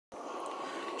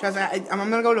Trust me, I'm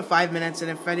gonna go to 5 minutes, and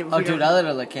if I didn't. Oh, dude, I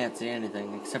literally can't see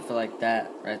anything except for like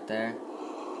that right there.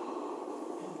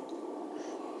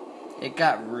 It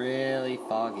got really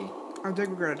foggy. I think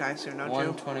we're gonna die soon, don't you?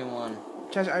 121.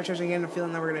 Trust, I'm getting a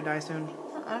feeling that we're gonna die soon.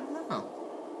 I don't know.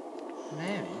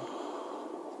 Maybe.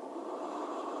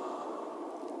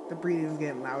 The breathing's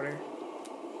getting louder.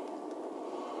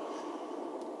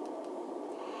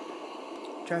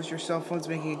 Trust, your cell phone's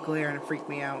making a glare and it freaked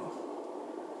me out.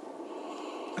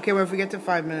 Okay, well, if we get to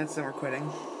 5 minutes, then we're quitting.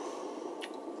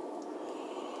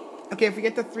 Okay, if we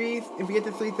get to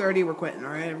 3:30, we're quitting.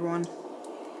 All right, everyone.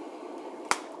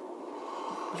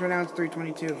 Right now it's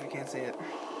 3:22. If you can't see it.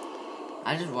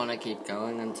 I just want to keep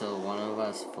going until one of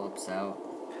us flips out.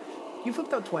 You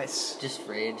flipped out twice. Just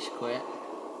rage quit.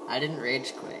 I didn't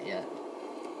rage quit yet.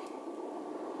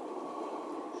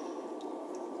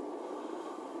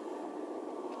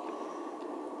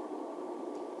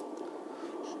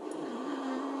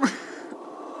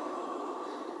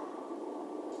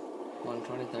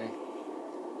 $123.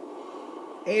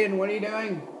 Aiden, what are you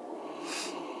doing?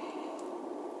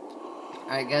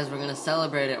 Alright guys, we're gonna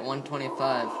celebrate at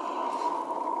 125.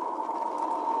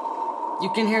 You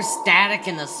can hear static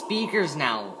in the speakers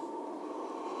now.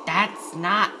 That's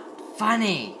not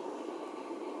funny.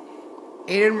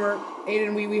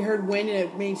 Aiden, we heard wind and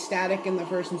it made static in the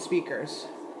person's speakers.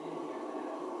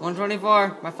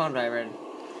 124. My phone vibrated.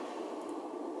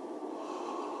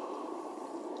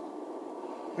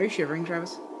 Are you shivering,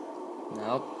 Travis?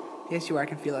 Nope. Yes, you are. I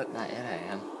can feel it. Not yet, I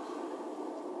am.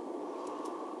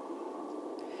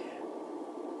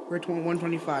 We're at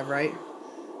 125, right?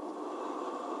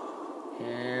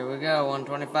 Here we go,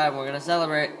 125. We're gonna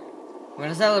celebrate. We're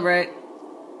gonna celebrate.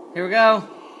 Here we go.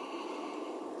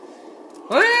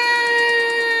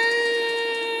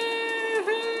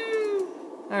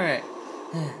 Alright.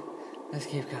 Let's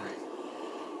keep going.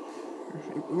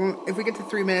 If we get to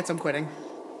 3 minutes, I'm quitting.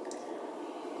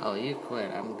 Oh, you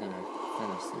quit. I'm gonna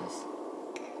finish this.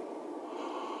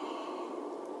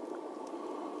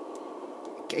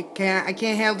 I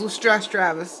can't handle stress,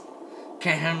 Travis.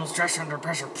 Can't handle stress under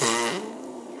pressure.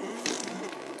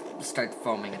 Start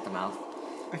foaming at the mouth.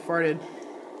 I farted.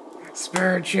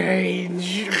 Spare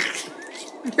change.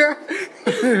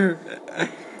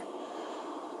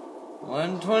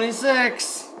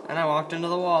 126. And I walked into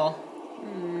the wall.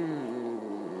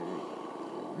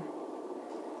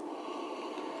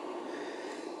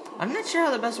 I'm not sure how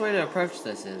the best way to approach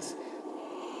this is.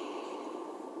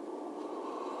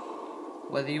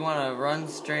 Whether you want to run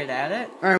straight at it